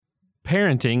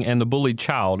parenting and the bullied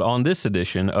child on this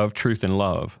edition of Truth and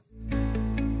Love.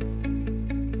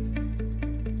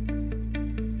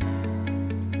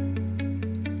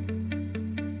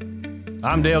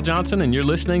 I'm Dale Johnson, and you're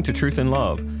listening to Truth and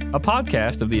Love, a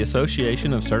podcast of the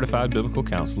Association of Certified Biblical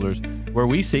Counselors, where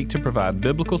we seek to provide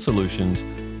biblical solutions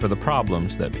for the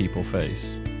problems that people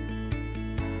face.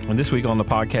 And this week on the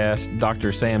podcast,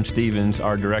 Dr. Sam Stevens,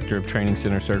 our Director of Training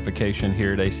Center Certification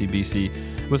here at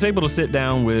ACBC, was able to sit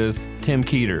down with Tim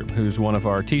Keeter, who's one of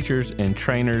our teachers and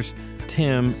trainers.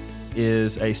 Tim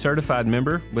is a certified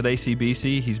member with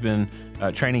ACBC. He's been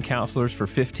training counselors for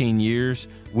 15 years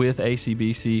with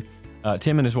ACBC.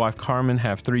 Tim and his wife Carmen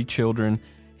have 3 children.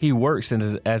 He works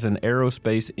as an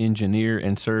aerospace engineer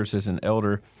and serves as an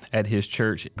elder at his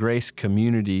church, Grace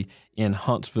Community in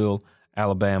Huntsville,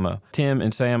 Alabama. Tim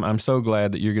and Sam, I'm so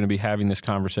glad that you're going to be having this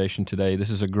conversation today. This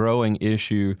is a growing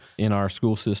issue in our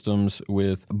school systems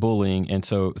with bullying, and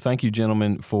so thank you,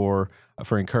 gentlemen, for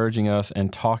encouraging us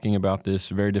and talking about this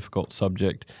very difficult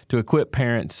subject to equip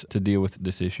parents to deal with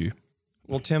this issue.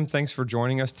 Well, Tim, thanks for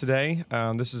joining us today.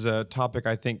 This is a topic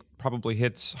I think probably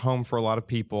hits home for a lot of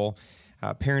people,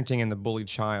 parenting and the bullied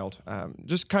child.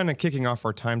 Just kind of kicking off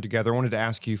our time together, I wanted to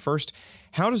ask you first,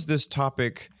 how does this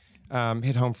topic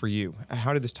hit home for you?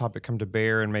 How did this topic come to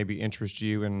bear and maybe interest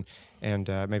you and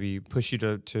maybe push you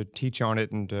to teach on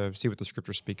it and to see what the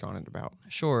scriptures speak on it about?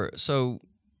 Sure. So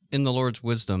in the Lord's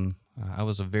wisdom, I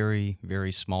was a very,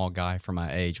 very small guy for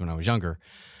my age when I was younger.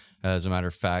 As a matter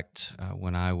of fact,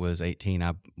 when I was 18,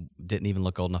 I didn't even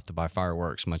look old enough to buy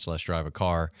fireworks, much less drive a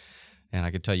car. And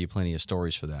I could tell you plenty of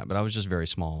stories for that. But I was just very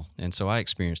small. And so I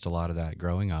experienced a lot of that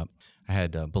growing up. I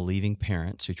had believing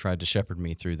parents who tried to shepherd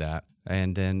me through that.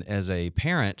 And then as a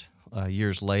parent,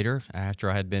 years later, after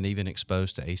I had been even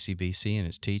exposed to ACBC and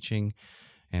its teaching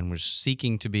and was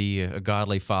seeking to be a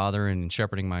godly father and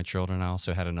shepherding my children, I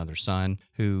also had another son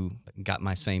who got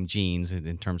my same genes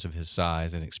in terms of his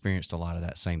size and experienced a lot of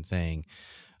that same thing.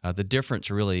 The difference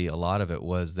really, a lot of it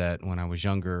was that when I was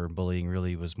younger, bullying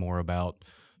really was more about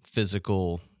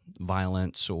physical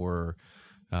violence or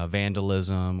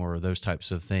vandalism or those types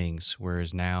of things,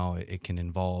 whereas now it can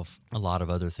involve a lot of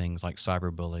other things like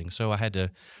cyberbullying. So I had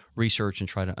to research and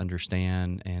try to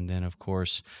understand. And then, of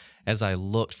course, as I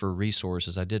looked for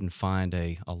resources, I didn't find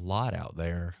a lot out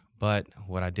there. But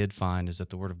what I did find is that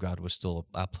the Word of God was still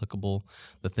applicable.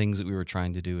 The things that we were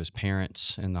trying to do as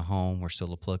parents in the home were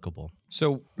still applicable.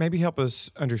 So maybe help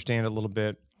us understand a little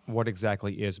bit what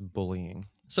exactly is bullying.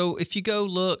 So if you go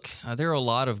look, there are a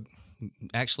lot of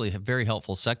actually very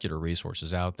helpful secular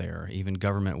resources out there, even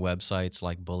government websites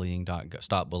like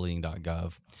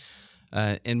stopbullying.gov.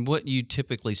 And what you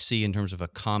typically see in terms of a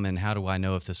common, how do I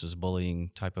know if this is bullying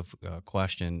type of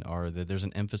question, are that there's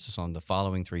an emphasis on the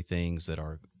following 3 things that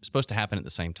are supposed to happen at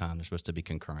the same time. They're supposed to be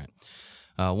concurrent.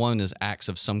 One is acts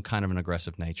of some kind of an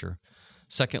aggressive nature.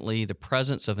 Secondly, the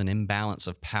presence of an imbalance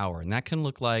of power. And that can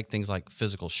look like things like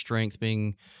physical strength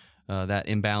being that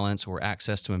imbalance or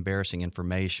access to embarrassing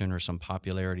information or some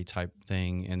popularity type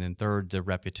thing. And then third, the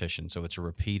repetition. So it's a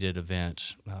repeated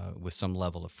event with some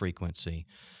level of frequency.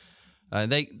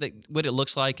 What it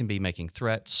looks like can be making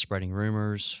threats, spreading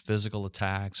rumors, physical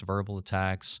attacks, verbal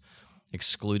attacks,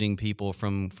 excluding people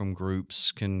from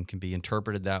groups can be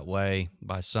interpreted that way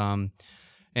by some.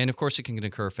 And, of course, it can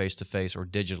occur face-to-face or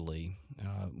digitally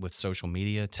with social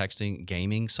media, texting.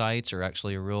 Gaming sites are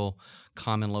actually a real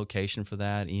common location for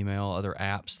that, email, other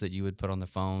apps that you would put on the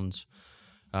phones.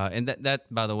 And that,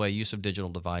 by the way, use of digital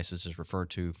devices is referred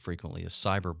to frequently as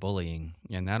cyberbullying,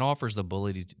 and that offers the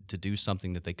bully to do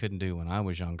something that they couldn't do when I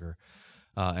was younger,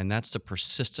 and that's to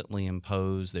persistently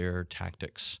impose their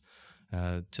tactics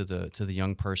to the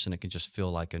young person. It can just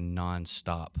feel like a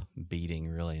nonstop beating,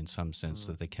 really, in some sense,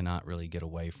 that they cannot really get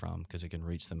away from because it can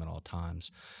reach them at all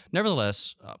times.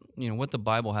 Nevertheless, what the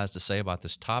Bible has to say about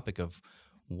this topic of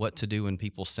what to do when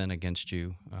people sin against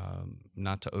you,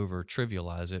 not to over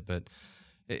trivialize it, but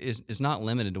is not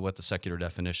limited to what the secular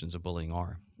definitions of bullying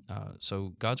are.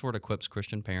 So God's Word equips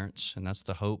Christian parents, and that's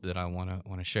the hope that I want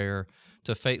to share,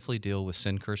 to faithfully deal with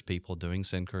sin-cursed people doing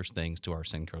sin-cursed things to our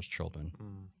sin-cursed children.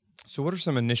 So what are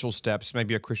some initial steps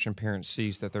maybe a Christian parent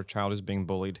sees that their child is being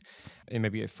bullied, and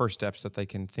maybe first steps that they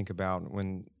can think about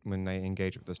when they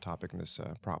engage with this topic and this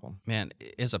problem? Man,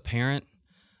 as a parent,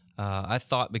 I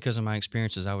thought because of my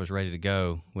experiences I was ready to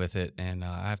go with it, and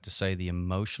I have to say the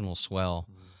emotional swell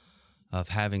of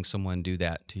having someone do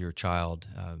that to your child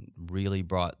really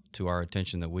brought to our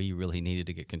attention that we really needed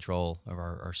to get control of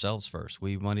ourselves first. If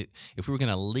we were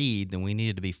going to lead, then we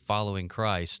needed to be following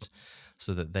Christ.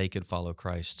 so that they could follow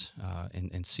Christ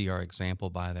and see our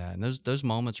example by that. And those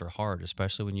moments are hard,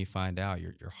 especially when you find out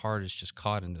your heart is just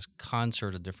caught in this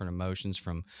concert of different emotions,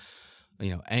 from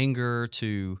anger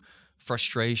to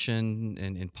frustration,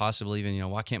 and possibly even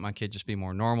why can't my kid just be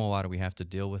more normal? Why do we have to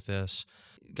deal with this?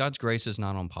 God's grace is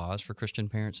not on pause for Christian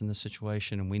parents in this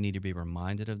situation, and we need to be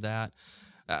reminded of that.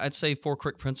 I'd say 4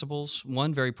 quick principles.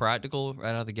 One, very practical right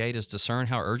out of the gate, is discern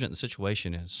how urgent the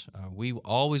situation is. We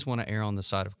always want to err on the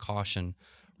side of caution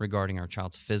regarding our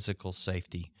child's physical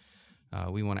safety.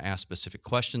 We want to ask specific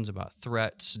questions about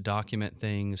threats, document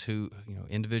things, who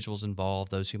individuals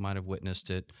involved, those who might have witnessed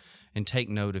it, and take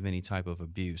note of any type of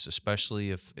abuse,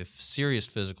 especially if serious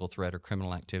physical threat or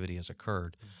criminal activity has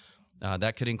occurred.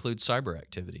 That could include cyber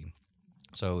activity.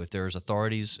 So if there's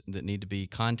authorities that need to be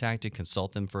contacted,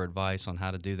 consult them for advice on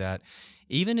how to do that.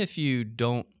 Even if you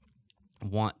don't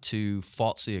want to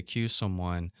falsely accuse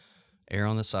someone, err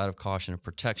on the side of caution and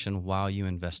protection while you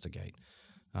investigate.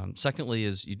 Secondly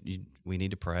is we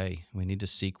need to pray. We need to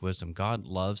seek wisdom. God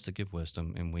loves to give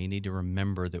wisdom, and we need to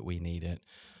remember that we need it.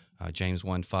 James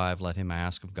 1:5, let him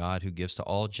ask of God, who gives to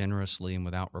all generously and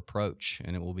without reproach,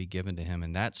 and it will be given to him.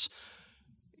 And that's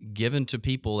given to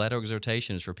people, that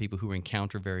exhortation is for people who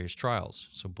encounter various trials.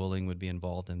 So bullying would be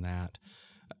involved in that.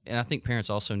 And I think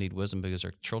parents also need wisdom because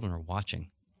their children are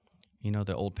watching.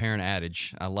 The old parent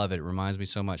adage, I love it. It reminds me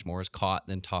so much, more is caught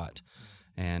than taught.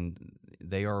 And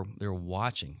they're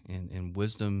watching, and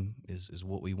wisdom is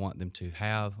what we want them to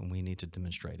have, and we need to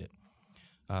demonstrate it.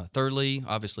 Thirdly,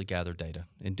 obviously gather data,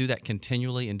 and do that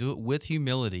continually, and do it with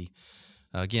humility.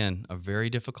 Again, a very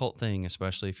difficult thing,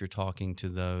 especially if you're talking to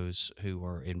those who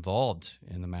are involved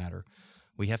in the matter.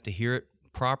 We have to hear it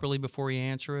properly before we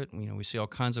answer it. We see all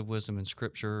kinds of wisdom in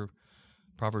Scripture.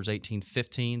 Proverbs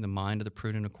 18:15, the mind of the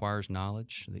prudent acquires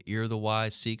knowledge. The ear of the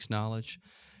wise seeks knowledge.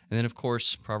 And then, of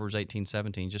course, Proverbs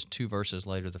 18:17, just 2 verses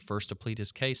later, the first to plead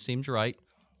his case seems right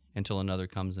until another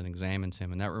comes and examines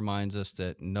him. And that reminds us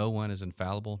that no one is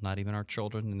infallible, not even our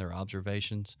children in their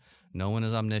observations. No one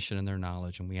is omniscient in their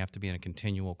knowledge, and we have to be in a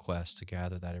continual quest to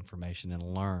gather that information and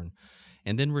learn.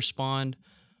 And then respond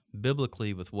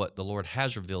biblically with what the Lord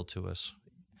has revealed to us,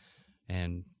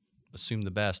 and assume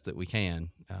the best that we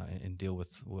can, and deal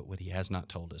with what he has not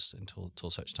told us until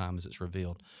such time as it's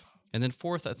revealed. And then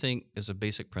fourth, I think, is a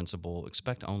basic principle: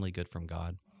 expect only good from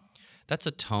God. That's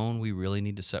a tone we really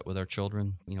need to set with our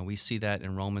children. We see that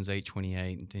in Romans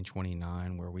 8:28 and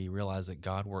 29, where we realize that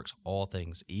God works all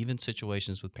things, even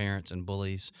situations with parents and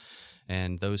bullies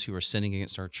and those who are sinning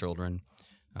against our children,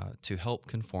 to help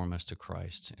conform us to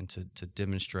Christ and to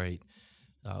demonstrate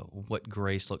what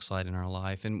grace looks like in our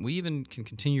life. And we even can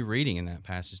continue reading in that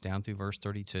passage down through verse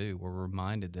 32, where we're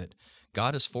reminded that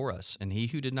God is for us, and he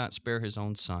who did not spare his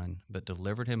own son, but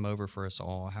delivered him over for us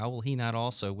all, how will he not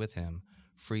also with him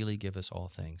freely give us all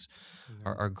things?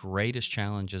 Our greatest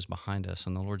challenge is behind us,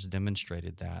 and the Lord's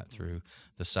demonstrated that through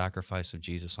the sacrifice of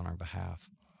Jesus on our behalf.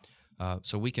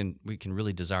 So we can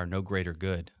really desire no greater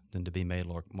good than to be made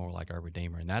more like our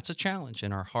Redeemer. And that's a challenge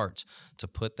in our hearts, to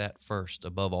put that first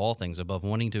above all things, above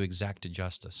wanting to exact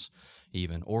justice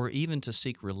or even to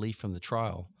seek relief from the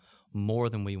trial more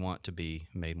than we want to be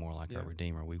made more like our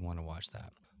Redeemer. We want to watch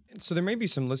that. So there may be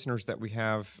some listeners that we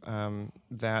have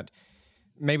that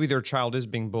maybe their child is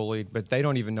being bullied, but they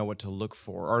don't even know what to look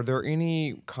for. Are there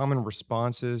any common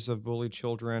responses of bullied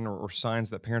children or signs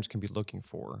that parents can be looking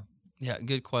for? Yeah,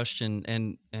 good question.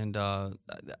 And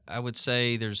I would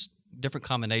say there's different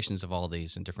combinations of all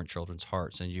these in different children's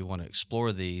hearts, and you want to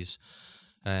explore these.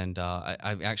 And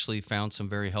I've actually found some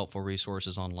very helpful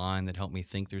resources online that help me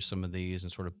think through some of these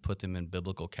and sort of put them in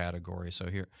biblical categories. So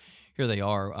here they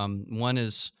are. One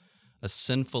is a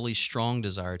sinfully strong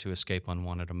desire to escape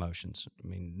unwanted emotions. I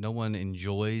mean, no one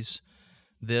enjoys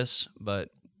this, but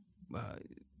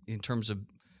in terms of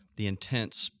the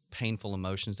intense, painful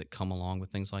emotions that come along with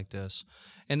things like this.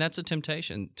 And that's a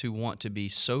temptation, to want to be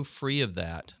so free of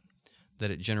that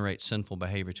it generates sinful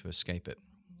behavior to escape it.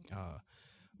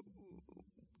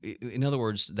 In other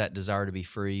words, that desire to be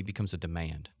free becomes a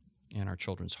demand in our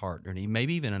children's heart, or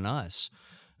maybe even in us,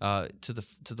 to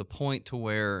the point to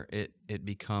where it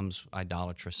becomes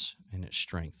idolatrous in its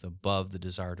strength, above the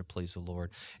desire to please the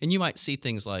Lord. And you might see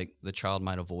things like the child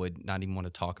might avoid, not even want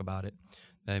to talk about it.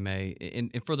 They may,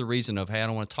 and for the reason of, hey, I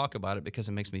don't want to talk about it because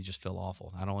it makes me just feel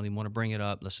awful. I don't even want to bring it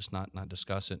up. Let's just not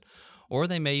discuss it. Or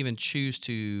they may even choose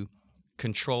to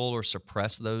control or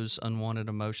suppress those unwanted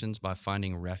emotions by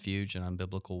finding refuge in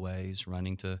unbiblical ways,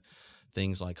 running to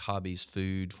things like hobbies,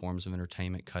 food, forms of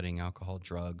entertainment, cutting, alcohol,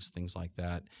 drugs, things like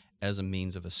that, as a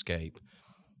means of escape.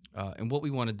 And what we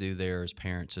want to do there as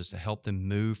parents is to help them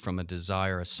move from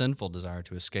a sinful desire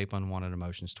to escape unwanted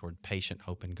emotions toward patient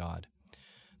hope in God.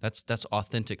 That's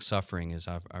authentic suffering, as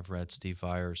I've read Steve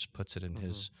Viers puts it in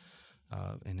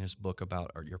his book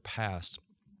about your past.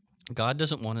 God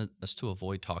doesn't want us to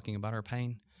avoid talking about our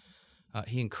pain.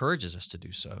 He encourages us to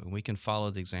do so, and we can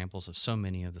follow the examples of so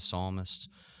many of the psalmists.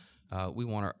 We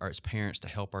want as parents to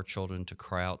help our children to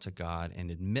cry out to God and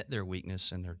admit their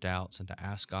weakness and their doubts and to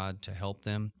ask God to help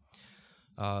them.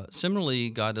 Similarly,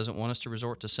 God doesn't want us to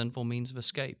resort to sinful means of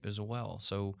escape as well.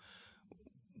 So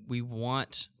we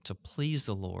want to please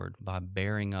the Lord by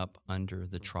bearing up under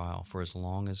the trial for as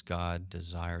long as God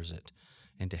desires it,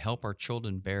 and to help our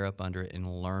children bear up under it and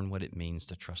learn what it means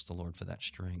to trust the Lord for that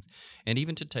strength. And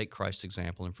even to take Christ's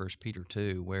example in 1 Peter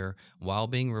 2, where while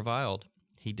being reviled,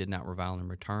 he did not revile in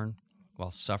return.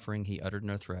 While suffering, he uttered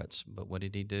no threats. But what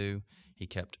did he do? He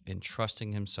kept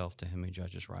entrusting himself to him who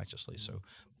judges righteously. So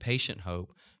patient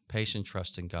hope, patient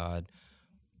trust in God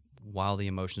while the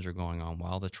emotions are going on,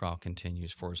 while the trial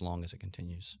continues, for as long as it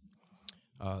continues.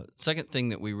 Second thing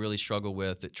that we really struggle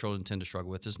with, that children tend to struggle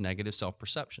with, is negative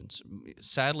self-perceptions.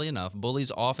 Sadly enough,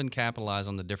 bullies often capitalize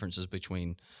on the differences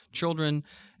between children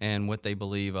and what they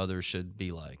believe others should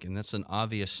be like. And that's an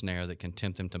obvious snare that can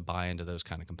tempt them to buy into those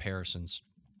kind of comparisons.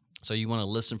 So you want to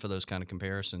listen for those kind of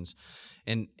comparisons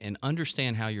and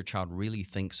understand how your child really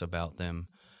thinks about them.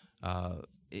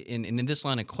 In this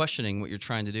line of questioning, what you're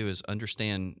trying to do is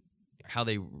understand how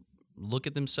they look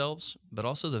at themselves, but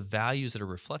also the values that are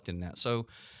reflected in that. So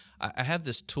I have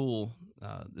this tool,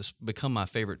 this become my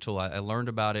favorite tool. I learned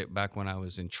about it back when I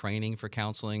was in training for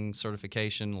counseling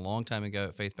certification a long time ago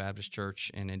at Faith Baptist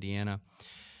Church in Indiana.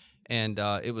 And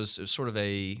it was sort of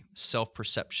a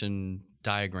self-perception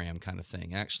diagram kind of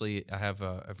thing. Actually,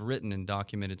 I've written and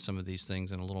documented some of these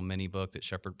things in a little mini book that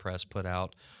Shepherd Press put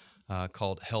out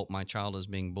called Help, My Child is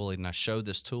Being Bullied. And I showed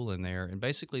this tool in there. And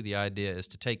basically the idea is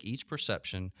to take each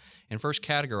perception and first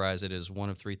categorize it as one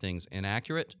of three things: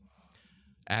 inaccurate,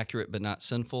 accurate but not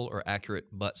sinful, or accurate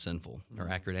but sinful, or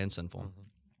accurate and sinful. Mm-hmm.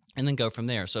 And then go from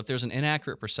there. So if there's an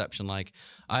inaccurate perception, like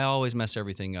I always mess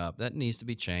everything up, that needs to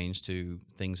be changed to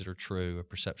things that are true, a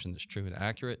perception that's true and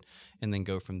accurate, and then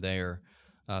go from there.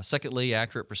 Secondly,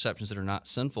 accurate perceptions that are not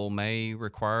sinful may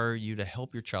require you to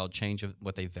help your child change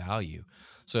what they value.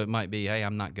 So it might be, hey,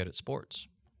 I'm not good at sports.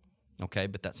 Okay,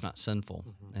 but that's not sinful.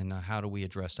 Mm-hmm. And how do we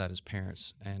address that as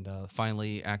parents? And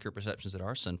finally, accurate perceptions that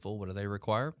are sinful, what do they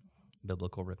require?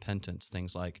 Biblical repentance.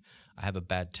 Things like, I have a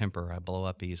bad temper, I blow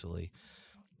up easily.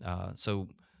 So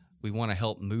we want to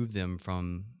help move them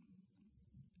from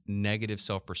negative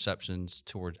self-perceptions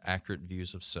toward accurate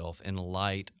views of self in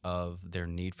light of their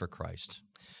need for Christ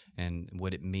and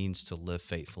what it means to live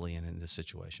faithfully in this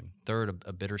situation. Third,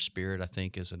 a bitter spirit, I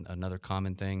think, is another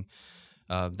common thing.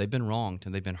 They've been wronged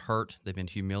and they've been hurt, they've been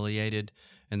humiliated,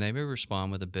 and they may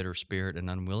respond with a bitter spirit and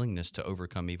unwillingness to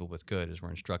overcome evil with good, as we're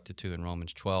instructed to in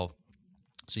Romans 12.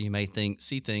 So you may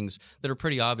see things that are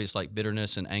pretty obvious, like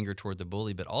bitterness and anger toward the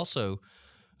bully, but also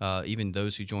even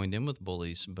those who joined in with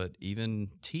bullies, but even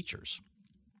teachers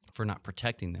for not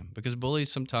protecting them. Because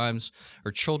bullies sometimes,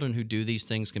 or children who do these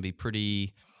things, can be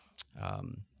pretty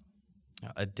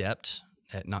adept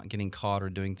at not getting caught or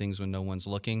doing things when no one's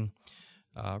looking.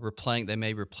 They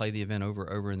may replay the event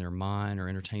over in their mind, or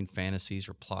entertain fantasies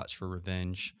or plots for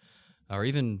revenge, or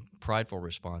even prideful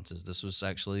responses. This was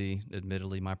actually,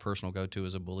 admittedly, my personal go-to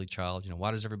as a bullied child.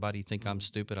 Why does everybody think I'm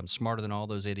stupid? I'm smarter than all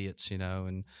those idiots,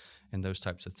 and those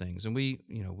types of things. And we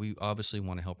obviously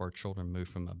want to help our children move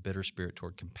from a bitter spirit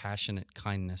toward compassionate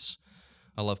kindness.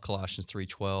 I love Colossians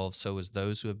 3:12. So as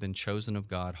those who have been chosen of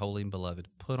God, holy and beloved,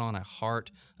 put on a heart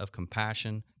of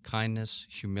compassion, kindness,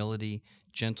 humility,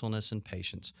 gentleness, and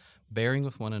patience, bearing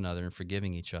with one another and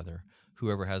forgiving each other.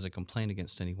 Whoever has a complaint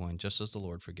against anyone, just as the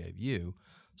Lord forgave you,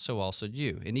 so also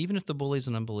you. And even if the bully is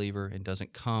an unbeliever and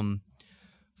doesn't come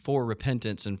for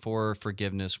repentance and for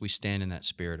forgiveness, we stand in that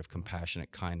spirit of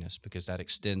compassionate kindness, because that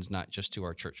extends not just to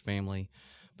our church family,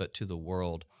 but to the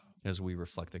world as we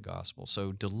reflect the gospel.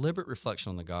 So deliberate reflection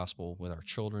on the gospel with our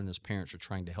children as parents are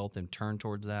trying to help them turn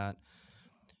towards that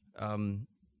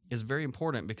is very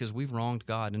important, because we've wronged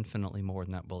God infinitely more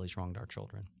than that bully's wronged our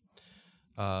children.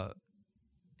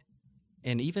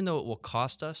 And even though it will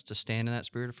cost us to stand in that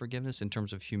spirit of forgiveness in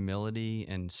terms of humility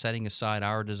and setting aside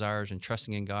our desires and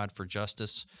trusting in God for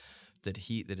justice, that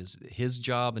is His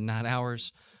job and not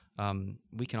ours,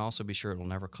 we can also be sure it will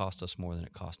never cost us more than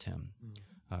it cost Him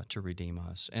to redeem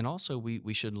us. And also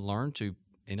we should learn to,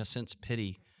 in a sense,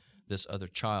 pity this other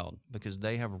child, because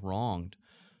they have wronged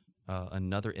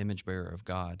another image bearer of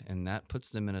God, and that puts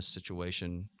them in a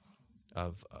situation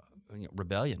of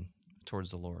rebellion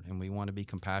towards the Lord, and we want to be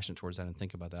compassionate towards that and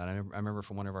think about that. I remember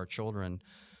for one of our children,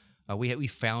 we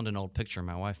found an old picture.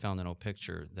 My wife found an old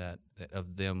picture that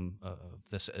of them,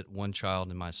 this one child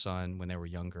and my son when they were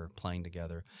younger playing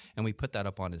together, and we put that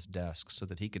up on his desk so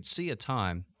that he could see a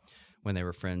time when they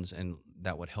were friends, and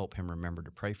that would help him remember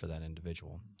to pray for that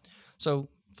individual. So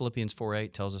Philippians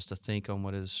 4:8 tells us to think on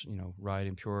what is right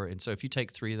and pure, and so if you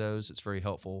take 3 of those, it's very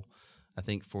helpful. I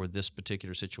think for this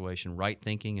particular situation, right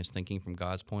thinking is thinking from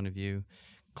God's point of view,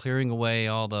 clearing away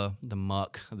all the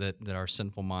muck that our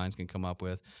sinful minds can come up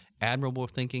with. Admirable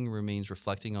thinking means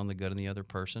reflecting on the good in the other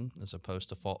person as opposed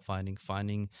to fault finding,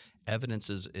 finding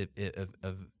evidences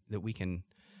of that we can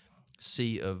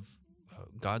see of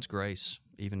God's grace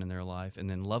even in their life. And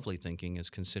then lovely thinking is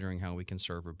considering how we can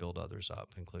serve or build others up,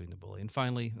 including the bully. And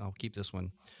finally, I'll keep this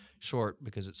one short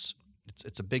because it's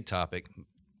a big topic,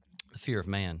 the fear of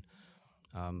man.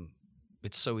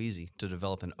 It's so easy to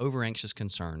develop an over-anxious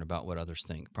concern about what others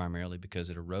think, primarily because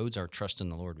it erodes our trust in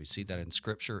the Lord. We see that in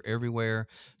Scripture everywhere.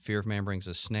 Fear of man brings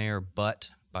a snare,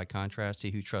 but by contrast, he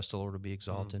who trusts the Lord will be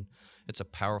exalted. It's a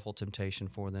powerful temptation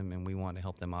for them, and we want to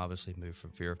help them obviously move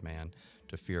from fear of man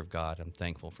to fear of God. I'm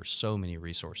thankful for so many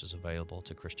resources available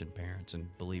to Christian parents and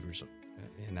believers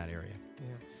in that area.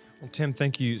 Yeah. Well, Tim,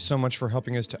 thank you so much for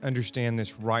helping us to understand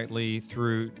this rightly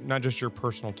through not just your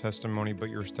personal testimony,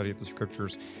 but your study of the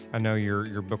Scriptures. I know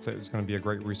your booklet is going to be a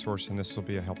great resource, and this will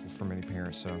be helpful for many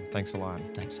parents. So thanks a lot.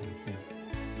 Thanks, Sam. Yeah.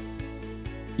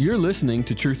 You're listening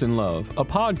to Truth in Love, a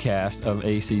podcast of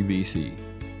ACBC.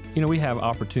 We have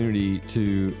opportunity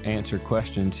to answer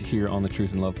questions here on the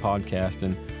Truth in Love podcast,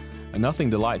 and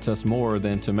nothing delights us more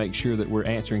than to make sure that we're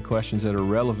answering questions that are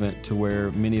relevant to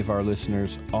where many of our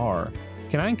listeners are.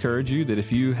 Can I encourage you that if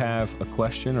you have a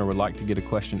question or would like to get a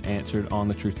question answered on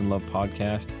the Truth in Love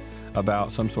podcast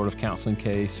about some sort of counseling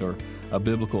case or a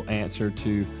biblical answer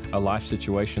to a life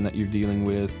situation that you're dealing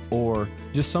with, or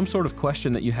just some sort of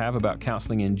question that you have about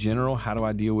counseling in general, how do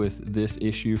I deal with this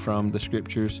issue from the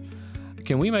Scriptures?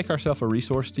 Can we make ourselves a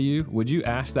resource to you? Would you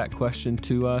ask that question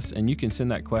to us? And you can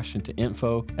send that question to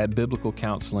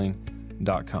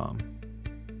info@biblicalcounseling.com.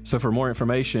 So for more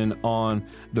information on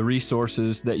the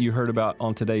resources that you heard about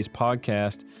on today's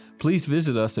podcast, please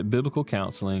visit us at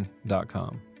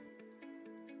biblicalcounseling.com.